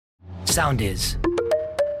Soundis.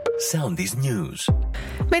 Soundis News.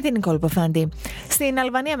 Με την Νικόλ Ποφάντη. Στην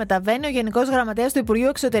Αλβανία μεταβαίνει ο Γενικός Γραμματέας του Υπουργείου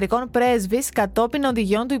Εξωτερικών Πρέσβης κατόπιν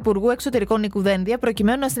οδηγιών του Υπουργού Εξωτερικών Νίκου Δένδια,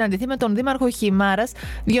 προκειμένου να συναντηθεί με τον Δήμαρχο Χιμάρας,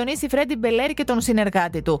 Διονύση Φρέντι Μπελέρη και τον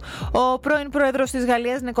συνεργάτη του. Ο πρώην πρόεδρος της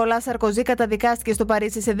Γαλλίας, Νικολά Σαρκοζή, καταδικάστηκε στο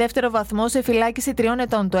Παρίσι σε δεύτερο βαθμό σε φυλάκιση 3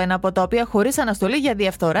 ετών, το ένα από τα οποία χωρίς αναστολή για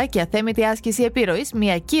διαφθορά και αθέμητη άσκηση επιρροής,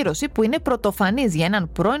 μια κύρωση που είναι πρωτοφανής για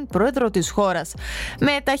έναν πρώην πρόεδρο της χώρας.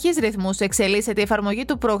 Με ταχύς ρυθμούς εξελίσσεται η εφαρμογή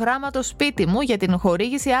του προγράμματος Σπίτι μου για την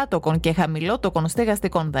χορήγηση άτοκων και χαμηλότοκων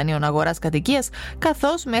στεγαστικών δανείων αγοράς κατοικίας,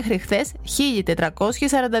 καθώς μέχρι χθες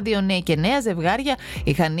 1.442 νέοι και νέα ζευγάρια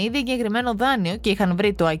είχαν ήδη εγκεκριμένο δάνειο και είχαν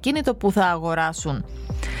βρει το ακίνητο που θα αγοράσουν.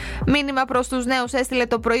 Μήνυμα προς τους νέους έστειλε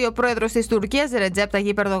το πρωί ο πρόεδρος της Τουρκίας, Ρετζέπ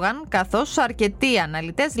Ταγιπ Ερντογάν, καθώς αρκετοί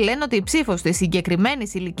αναλυτές λένε ότι η ψήφος της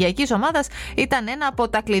συγκεκριμένης ηλικιακής ομάδας ήταν ένα από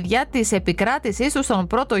τα κλειδιά της επικράτησής του στον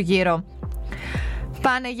πρώτο γύρο.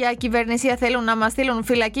 Πάνε για κυβερνησία, θέλουν να μας στείλουν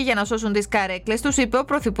φυλακή για να σώσουν τις καρέκλες τους, είπε ο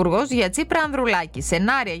Πρωθυπουργός για Τσίπρα Ανδρουλάκη.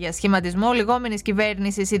 Σενάρια για σχηματισμό λιγόμενης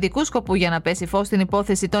κυβέρνησης ειδικού σκοπού για να πέσει φως στην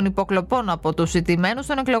υπόθεση των υποκλοπών από τους ηττημένους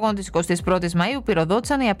των εκλογών της 21ης Μαΐου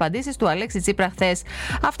πυροδότησαν οι απαντήσεις του Αλέξη Τσίπρα χθες.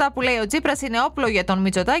 Αυτά που λέει ο Τσίπρας είναι όπλο για τον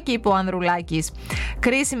Μητσοτάκη, είπε ο Ανδρουλάκης.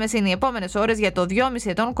 Κρίσιμες είναι οι επόμενες ώρες για το 2,5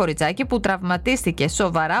 ετών κοριτσάκι που τραυματίστηκε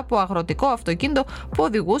σοβαρά από αγροτικό αυτοκίνητο που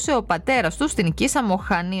οδηγούσε ο πατέρας του στην Κίσα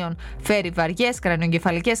Μοχανίων. Φέρει βαριές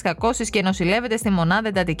κρανιογκεφαλικές κακώσεις και νοσηλεύεται στη μονάδα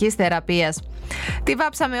εντατικής θεραπείας. Τη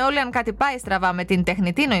βάψαμε όλοι, αν κάτι πάει στραβά με την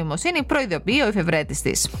τεχνητή νοημοσύνη, προειδοποιεί ο εφευρέτης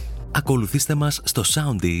της. Ακολουθήστε μας στο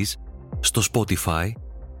Soundis, στο Spotify,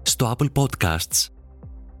 στο Apple Podcasts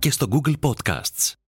και στο Google Podcasts.